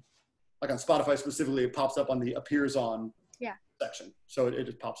 like on Spotify specifically, it pops up on the appears on section, so it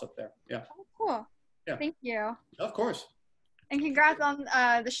just pops up there. Yeah. Oh, cool. Yeah. Thank you. Of course. And congrats on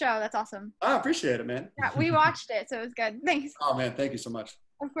the show. That's awesome. I appreciate it, man. Yeah, we watched it, so it was good. Thanks. Oh man, thank you so much.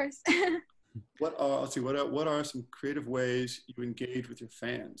 Of course. Let's see. What are some creative ways you engage with your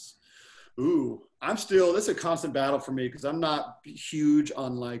fans? Ooh, this is a constant battle for me because I'm not huge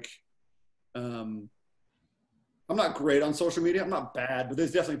on I'm not great on social media. I'm not bad, but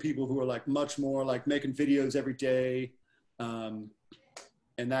there's definitely people who are much more making videos every day, and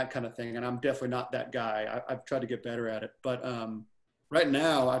that kind of thing. And I'm definitely not that guy. I've tried to get better at it, but right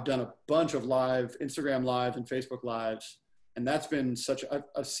now I've done a bunch of Instagram lives and Facebook lives. And that's been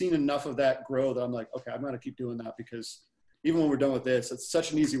I've seen enough of that grow that I'm like, okay, I'm going to keep doing that, because even when we're done with this, it's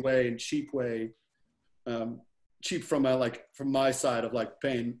such an easy way and cheap way, cheap from my side of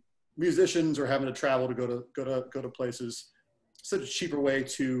paying musicians or having to travel to go to places. Such a cheaper way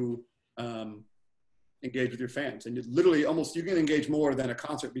to engage with your fans, and you can engage more than a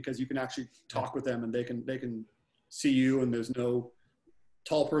concert, because you can actually talk with them and they can see you, and there's no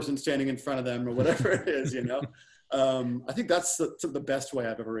tall person standing in front of them or whatever it is, I think that's the best way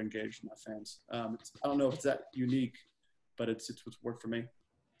I've ever engaged my fans. I don't know if it's that unique, it's what's worked for me.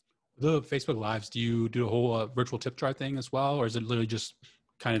 The Facebook Lives, do you do a whole virtual tip jar thing as well, or is it literally just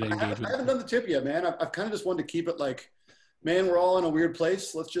kind of to engage with? I haven't done the tip yet, man. I've kind of just wanted to keep it like, man, we're all in a weird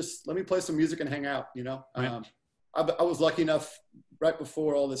place. Let me play some music and hang out, you know? Right. I was lucky enough right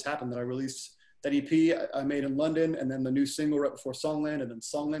before all this happened that I released that EP I made in London, and then the new single right before Songland, and then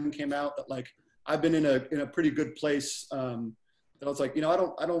Songland came out. That like, I've been in a pretty good place that I was like, you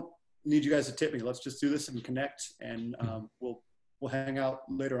know, I don't need you guys to tip me. Let's just do this and connect, and we'll hang out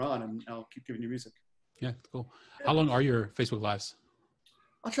later on, and I'll keep giving you music. Yeah, cool. How long are your Facebook Lives?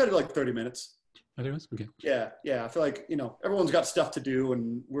 I'll try to do like 30 minutes. 30 minutes? Okay. Yeah. I feel like, you know, everyone's got stuff to do,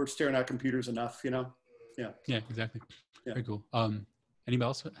 and we're staring at computers enough, you know? Yeah, exactly. Yeah. Very cool. Anybody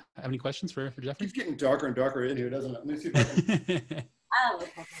else have any questions for Jeffrey? It's getting darker and darker in here, doesn't it? Let me see if I can. I have a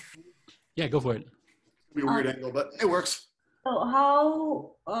couple things. Yeah, go for it. It'll be a weird angle, but it works. So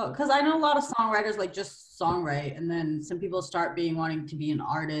how, because I know a lot of songwriters like just songwrite, and then some people start wanting to be an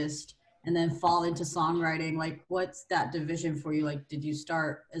artist and then fall into songwriting. Like, what's that division for you? Like, did you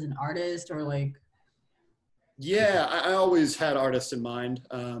start as an artist or like? Yeah, I always had artists in mind.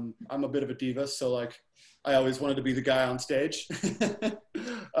 I'm a bit of a diva, so like, I always wanted to be the guy on stage.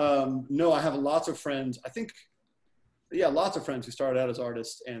 No, I have lots of friends. I think, yeah, lots of friends who started out as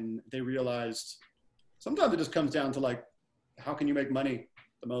artists, and they realized sometimes it just comes down to like, how can you make money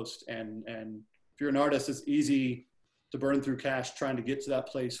the most? And if you're an artist, it's easy to burn through cash trying to get to that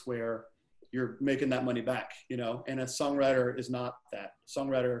place where you're making that money back, you know? And a songwriter is not that.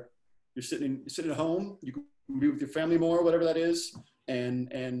 Songwriter, you're sitting at home, you can be with your family more, whatever that is.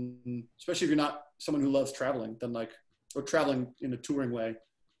 And especially if you're not someone who loves traveling, then like, or traveling in a touring way,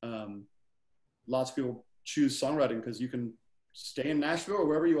 lots of people choose songwriting because you can stay in Nashville or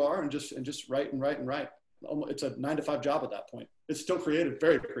wherever you are and just write and write and write. It's a 9-to-5 job at that point. It's still creative,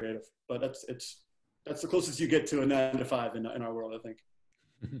 very creative, but that's the closest you get to a 9-to-5 in our world, I think.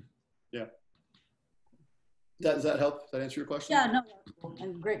 Yeah. Does that help? Does that answer your question? Yeah, no,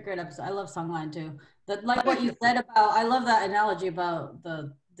 and great episode. I love Songline too. That, like what you said about, I love that analogy about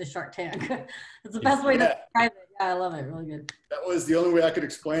the Shark Tank. It's the best way to describe it. Yeah, I love it. Really good. That was the only way I could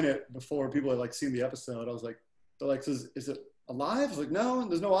explain it before people had like seen the episode. I was like, they're like, is it alive? I was like, no,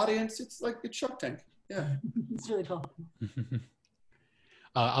 there's no audience. It's Shark Tank. Yeah. It's really cool.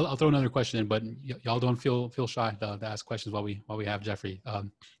 I'll throw another question in, but y'all don't feel shy to ask questions while we have Jeffrey.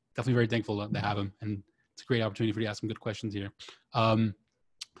 Definitely very thankful to have him, and it's a great opportunity for you to ask some good questions here. So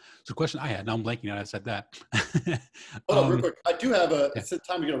the question I had, now I'm blanking out, I said that. Hold on, real quick. I do have it's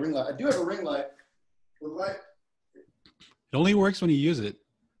time to get a ring light. I do have a ring light. It only works when you use it.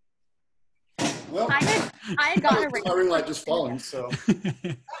 Well, I had gotten a ring. My ring light just fallen, so.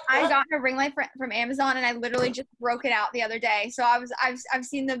 I had gotten a ring light from Amazon, and I literally just broke it out the other day. So I've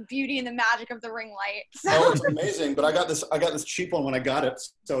seen the beauty and the magic of the ring light. So. Oh, it's amazing! But I got this cheap one when I got it,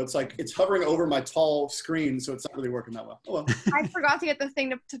 so it's like it's hovering over my tall screen, so it's not really working that well. Oh well. I forgot to get the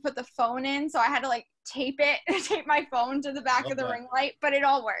thing to put the phone in, so I had to like tape my phone to the back of the ring light, but it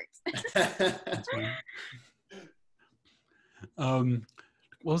all worked.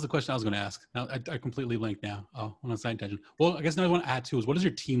 What was the question I was going to ask? Now I completely blanked now. Oh, on a side tangent. Well, I guess now I want to add to is, what does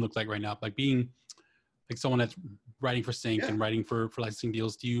your team look like right now? Like being like someone that's writing for Sync and writing for licensing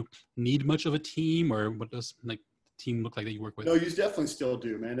deals. Do you need much of a team, or what does like the team look like that you work with? No, you definitely still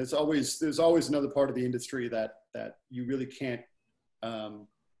do, man. There's always another part of the industry that you really can't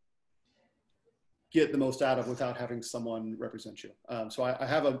get the most out of without having someone represent you. So I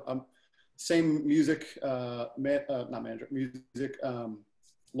have a same music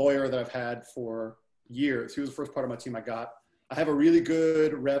lawyer that I've had for years. He was the first part of my team I got. I have a really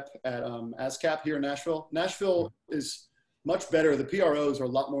good rep at ASCAP here in Nashville. Nashville is much better. The PROs are a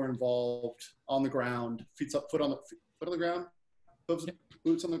lot more involved on the ground. Foot on the ground. Boots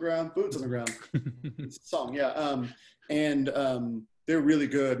on the ground. Boots on the ground. It's a song, yeah. They're really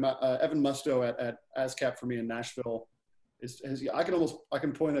good. Evan Musto at ASCAP for me in Nashville I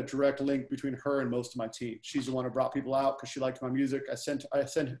can point a direct link between her and most of my team. She's the one who brought people out because she liked my music. I sent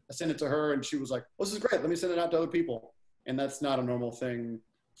it to her, and she was like, "Well, this is great. Let me send it out to other people." And that's not a normal thing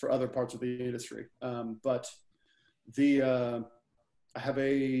for other parts of the industry. But I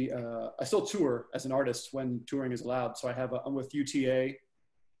still tour as an artist when touring is allowed. So I'm with UTA,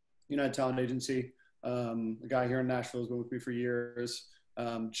 United Talent Agency. A guy here in Nashville has been with me for years.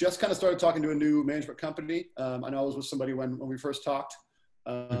 Just kind of started talking to a new management company. I know I was with somebody when we first talked,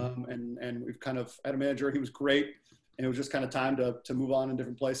 and we've kind of had a manager. He was great, and it was just kind of time to move on in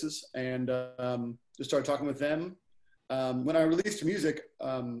different places, and just started talking with them. When I released music,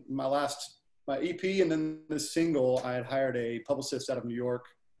 my EP and then the single, I had hired a publicist out of New York,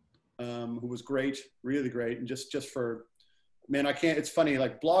 who was great, really great, and just for man, I can't, it's funny,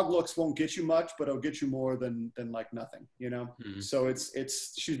 like blog looks won't get you much, but it'll get you more than like nothing, you know? Mm-hmm. So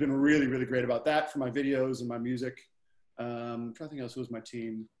she's been really, really great about that for my videos and my music. I'm trying to think else who was my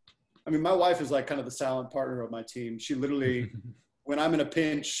team. I mean, my wife is like kind of the silent partner of my team. She literally, when I'm in a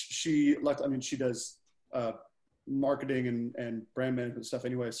pinch, she does marketing and brand management stuff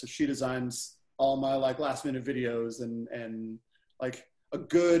anyway. So she designs all my like last minute videos and like a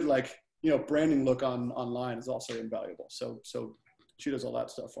good, like, you know, branding look online is also invaluable. So she does all that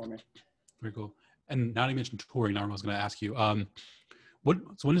stuff for me. Very cool. And now that you mentioned touring, I was going to ask you, so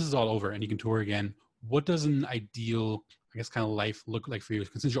when this is all over and you can tour again, what does an ideal, I guess, kind of life look like for you?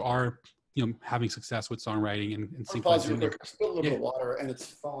 Because since you are, you know, having success with songwriting and sync. Pause real quick. I spilled a little bit of water and it's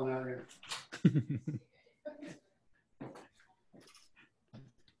falling out here.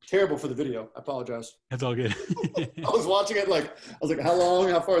 Terrible for the video. I apologize. That's all good. I was watching it like, I was like,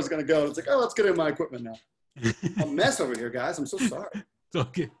 how far is it going to go? It's like, oh, let's get in my equipment now. A mess over here, guys. I'm so sorry. It's all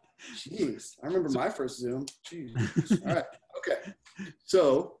good. Jeez. I remember my first Zoom. Jeez. All right. Okay.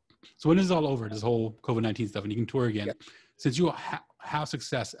 So when this is all over, this whole COVID-19 stuff, and you can tour again, since you have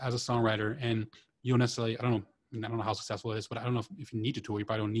success as a songwriter and you don't necessarily, I don't know how successful it is, but I don't know if you need to tour, you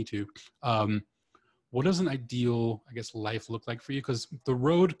probably don't need to. What does an ideal, I guess, life look like for you? Because the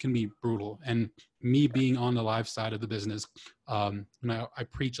road can be brutal. And me being on the live side of the business, and I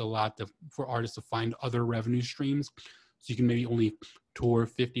preach a lot for artists to find other revenue streams. So you can maybe only tour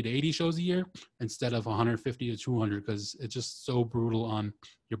 50 to 80 shows a year instead of 150 to 200, because it's just so brutal on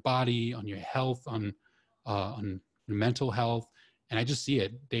your body, on your health, on your mental health. And I just see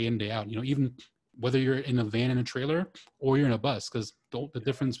it day in, day out, you know, even whether you're in a van in a trailer or you're in a bus, because the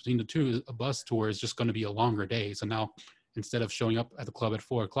difference between the two is a bus tour is just going to be a longer day. So now instead of showing up at the club at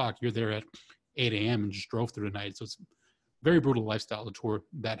 4 o'clock, you're there at 8 a.m. and just drove through the night. So it's a very brutal lifestyle to tour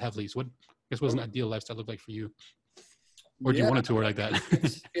that heavily. So what, I guess, what does an ideal lifestyle look like for you? Or do you want to tour like that?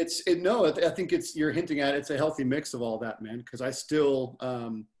 I think you're hinting at, it's a healthy mix of all that, man. Cause I still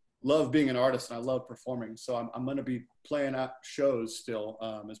love being an artist and I love performing. So I'm going to be playing out shows still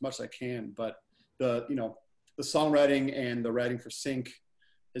as much as I can, but the songwriting and the writing for sync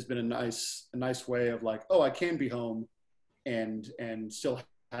has been a nice way of like, oh, I can be home and still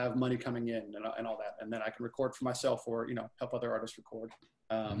have money coming in and all that. And then I can record for myself or, you know, help other artists record.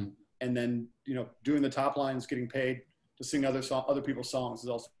 And then, you know, doing the top lines, getting paid to sing other people's songs has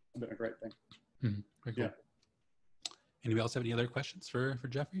also been a great thing. Very cool. Yeah. Anybody else have any other questions for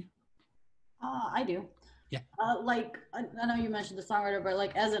Jeffrey? I do. Yeah. Like, I know you mentioned the songwriter, but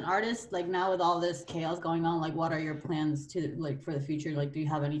like as an artist, like now with all this chaos going on, like what are your plans to like for the future? Like, do you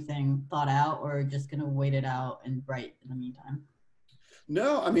have anything thought out or just going to wait it out and write in the meantime?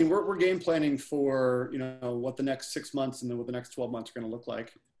 No, I mean, we're game planning for, you know, what the next 6 months and then what the next 12 months are going to look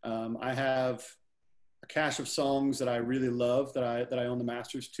like. I have a cache of songs that I really love that I own the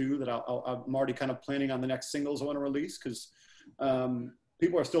masters to, that I'm already kind of planning on the next singles I want to release, because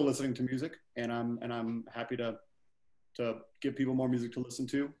people are still listening to music, and I'm happy to give people more music to listen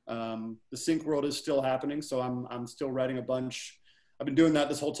to. The sync world is still happening, so I'm still writing a bunch. I've been doing that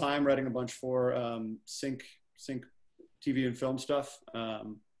this whole time, writing a bunch for sync TV and film stuff. I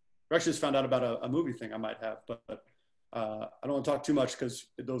actually just found out about a movie thing I might have, but I don't want to talk too much because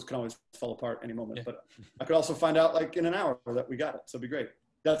those can always fall apart any moment. Yeah. But I could also find out like in an hour that we got it, so it'd be great.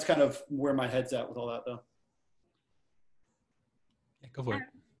 That's kind of where my head's at with all that, though. Yeah, go for it.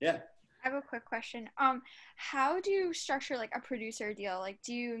 Yeah. I have a quick question. How do you structure like a producer deal? Like,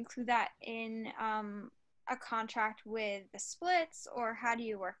 do you include that in a contract with the splits, or how do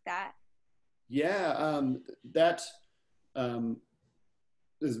you work that? Yeah,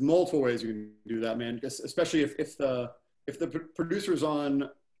 there's multiple ways you can do that, man. Especially if the producer's on,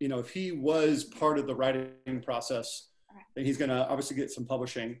 you know, if he was part of the writing process, then he's gonna obviously get some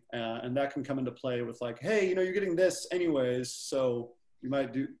publishing, and that can come into play with like, hey, you know, you're getting this anyways, so you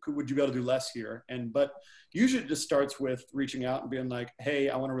might would you be able to do less here? But usually it just starts with reaching out and being like, hey,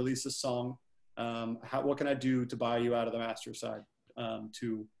 I want to release this song. What can I do to buy you out of the master side?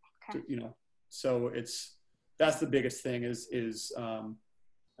 To you know, so that's the biggest thing is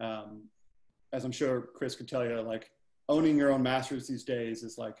as I'm sure Chris could tell you, like owning your own masters these days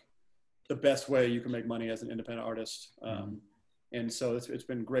is like the best way you can make money as an independent artist. And so it's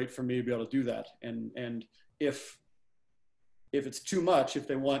been great for me to be able to do that. And if it's too much, if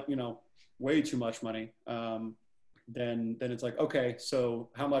they want, you know, way too much money, then it's like, okay, so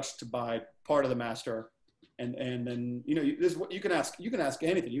how much to buy part of the master? And then, you know, this is what you can ask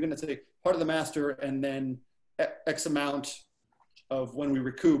anything. You can say part of the master and then X amount of when we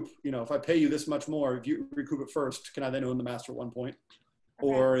recoup, you know, if I pay you this much more, if you recoup it first, can I then own the master at one point?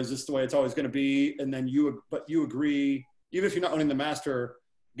 Okay. Or is this the way it's always going to be? And then you agree even if you're not owning the master,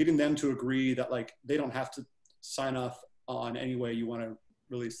 getting them to agree that like they don't have to sign off on any way you want to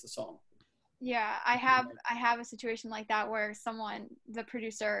release the song. Yeah, I have a situation like that where the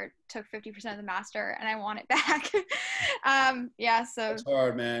producer took 50% of the master and I want it back. Yeah, so it's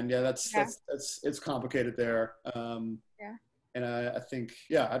hard, man. Yeah, that's it's complicated there. Yeah. And I think,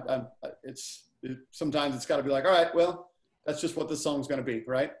 sometimes it's got to be like, all right, well, that's just what this song's going to be,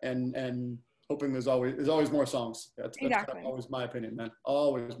 right? And hoping there's always more songs. That's Exactly. kind of always my opinion, man.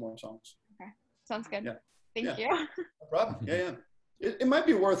 Always more songs. Okay, sounds good. Yeah. Thank you. No problem. Yeah. It might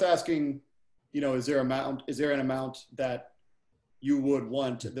be worth asking, is there an amount that you would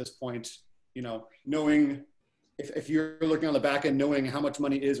want at this point, knowing if you're looking on the back end, knowing how much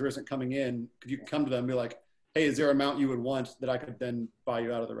money is or isn't coming in, you can come to them and be like, hey, is there an amount you would want that I could then buy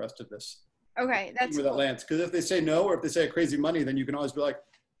you out of the rest of this? Okay, that's where that lands. Because if they say no, or if they say crazy money, then you can always be like,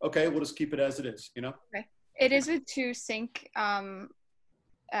 okay, we'll just keep it as it is, Okay. It is with 2 sync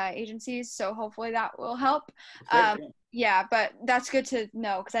agencies, so hopefully that will help. Yeah, but that's good to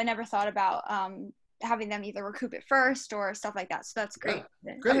know because I never thought about having them either recoup it first or stuff like that. So that's great.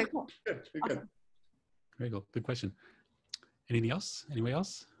 Yeah. Great. Okay, cool. Good. Awesome. Very cool. Good question. Anything else? Anybody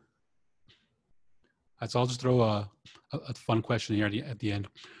else? So I'll just throw a fun question here at the end.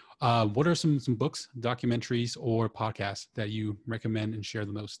 What are some books, documentaries, or podcasts that you recommend and share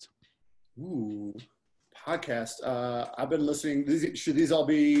the most? Ooh, podcast. I've been listening. Should these all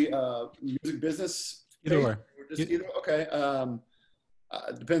be music business? Either or. Either. Okay.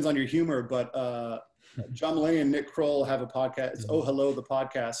 Depends on your humor, but John Mulaney and Nick Kroll have a podcast. It's Oh Hello, the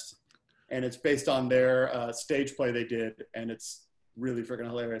podcast, and it's based on their stage play they did, and it's really freaking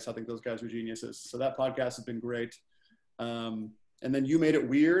hilarious. I think those guys are geniuses. So that podcast has been great. And then You Made It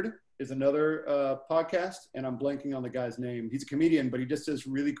Weird is another podcast, and I'm blanking on the guy's name. He's a comedian, but he just does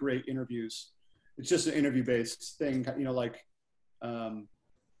really great interviews. It's just an interview-based thing,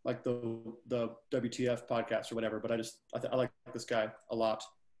 like the WTF podcast or whatever. But I like this guy a lot.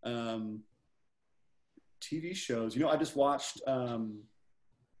 TV shows, I just watched.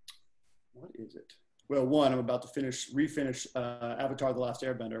 What is it? Well, one, I'm about to refinish Avatar: The Last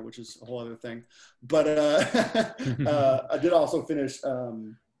Airbender, which is a whole other thing. But I did also finish,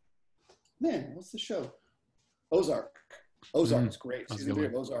 what's the show? Ozark. Ozark is great. Season 3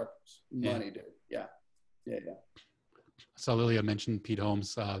 of Ozark, money, dude. Yeah. I saw Lilia mention Pete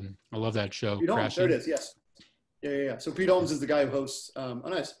Holmes. I love that show. Pete Holmes, there it is, yes. Yeah. So Pete Holmes is the guy who hosts,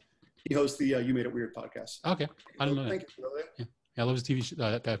 nice. He hosts the You Made It Weird podcast. Okay, I didn't know that. Thank you, Lilia. Yeah. I love his TV show,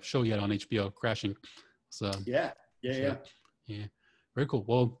 that show he had on HBO, Crashing. So yeah. Very cool.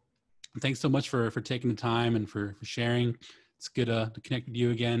 Well, thanks so much for taking the time and for sharing. It's good to connect with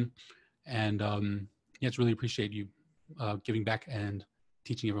you again, and it's really appreciate you giving back and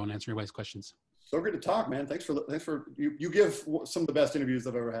teaching everyone, answering everybody's questions. So good to talk, man. Thanks for you give some of the best interviews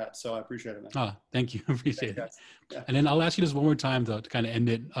I've ever had. So I appreciate it, man. Oh, thank you. Appreciate it. Yeah. And then I'll ask you this one more time to kind of end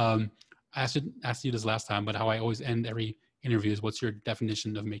it. I asked you this last time, but how I always end every interview is, what's your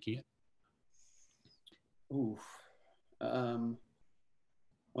definition of making it? Ooh,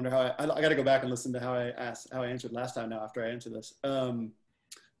 wonder how I got to go back and listen to how I answered last time now after I answer this.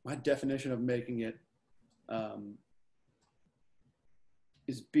 My definition of making it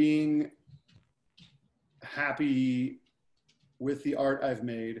is being happy with the art I've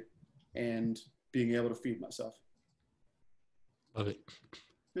made and being able to feed myself. Love it.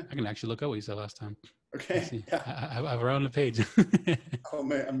 Yeah. I can actually look up what you said last time. Okay. Yeah. I have it on the page. Oh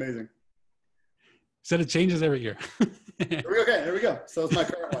man, amazing. Said it changes every year. There we go. So it's my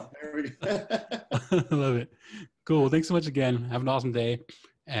current one. There we go. I love it. Cool. Thanks so much again. Have an awesome day,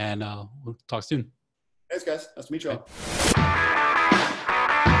 and we'll talk soon. Thanks, guys. Nice to meet you all.